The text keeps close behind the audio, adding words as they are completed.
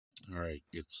All right,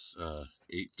 it's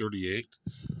 8:38.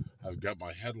 I've got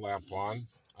my headlamp on.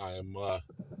 I'm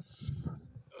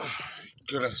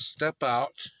gonna step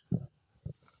out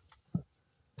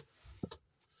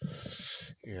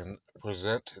and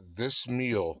present this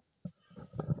meal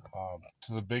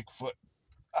to the Bigfoot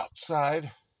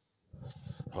outside.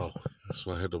 Oh,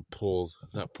 so I had to pull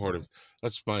that part of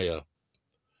that's my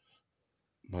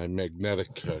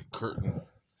magnetic curtain,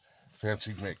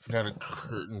 fancy magnetic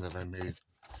curtain that I made.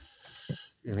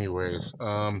 Anyways,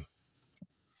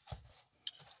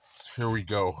 here we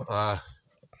go.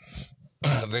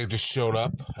 They just showed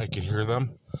up. I could hear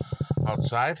them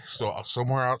outside. So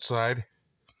somewhere outside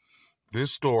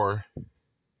this door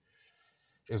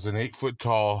is an 8-foot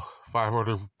tall,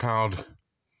 500-pound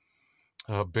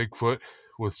Bigfoot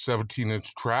with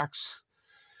 17-inch tracks.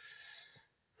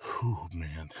 Whew,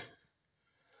 man.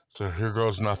 So here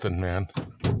goes nothing, man.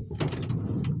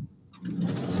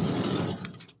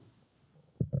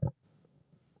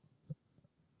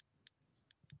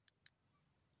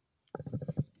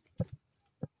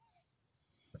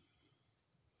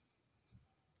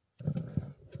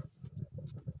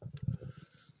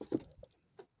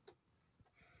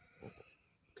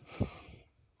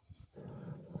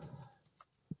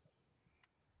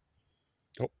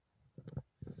 Oh,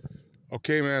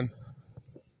 okay, man.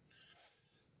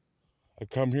 I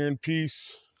come here in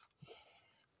peace.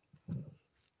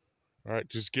 All right,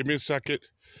 just give me a second.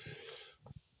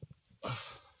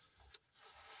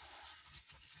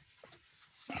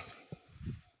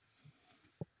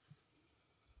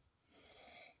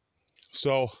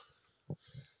 So,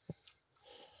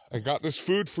 I got this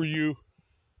food for you,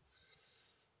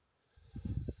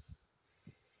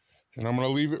 and I'm going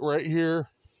to leave it right here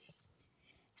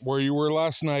where you were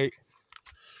last night.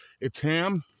 It's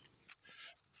ham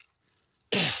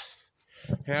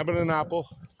and an apple,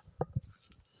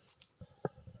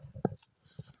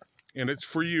 and it's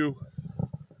for you.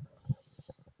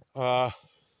 Uh,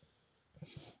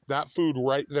 that food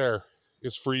right there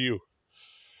is for you.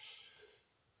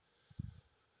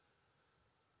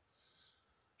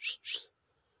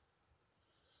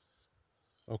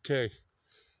 Okay,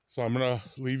 so I'm going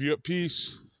to leave you at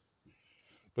peace,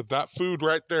 but that food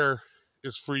right there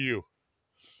is for you.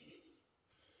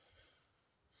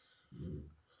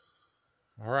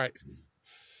 All right.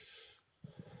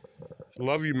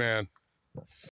 Love you, man.